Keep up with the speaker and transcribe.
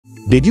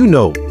Did you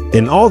know,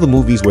 in all the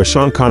movies where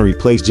Sean Connery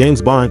plays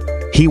James Bond,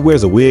 he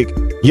wears a wig?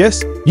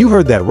 Yes, you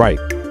heard that right.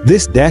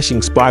 This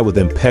dashing spy with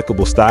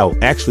impeccable style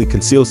actually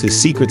conceals his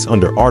secrets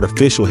under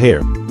artificial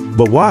hair.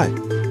 But why?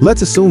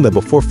 Let's assume that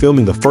before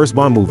filming the first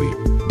Bond movie,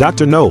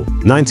 Dr. No,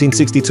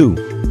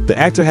 1962, the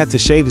actor had to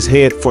shave his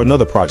head for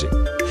another project.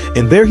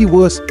 And there he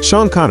was,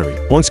 Sean Connery,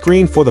 on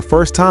screen for the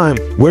first time,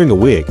 wearing a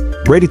wig,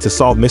 ready to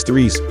solve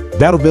mysteries,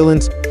 battle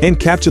villains, and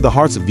capture the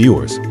hearts of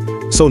viewers.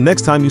 So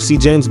next time you see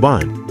James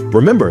Bond,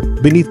 remember,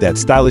 beneath that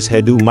stylish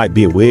hairdo might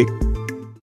be a wig.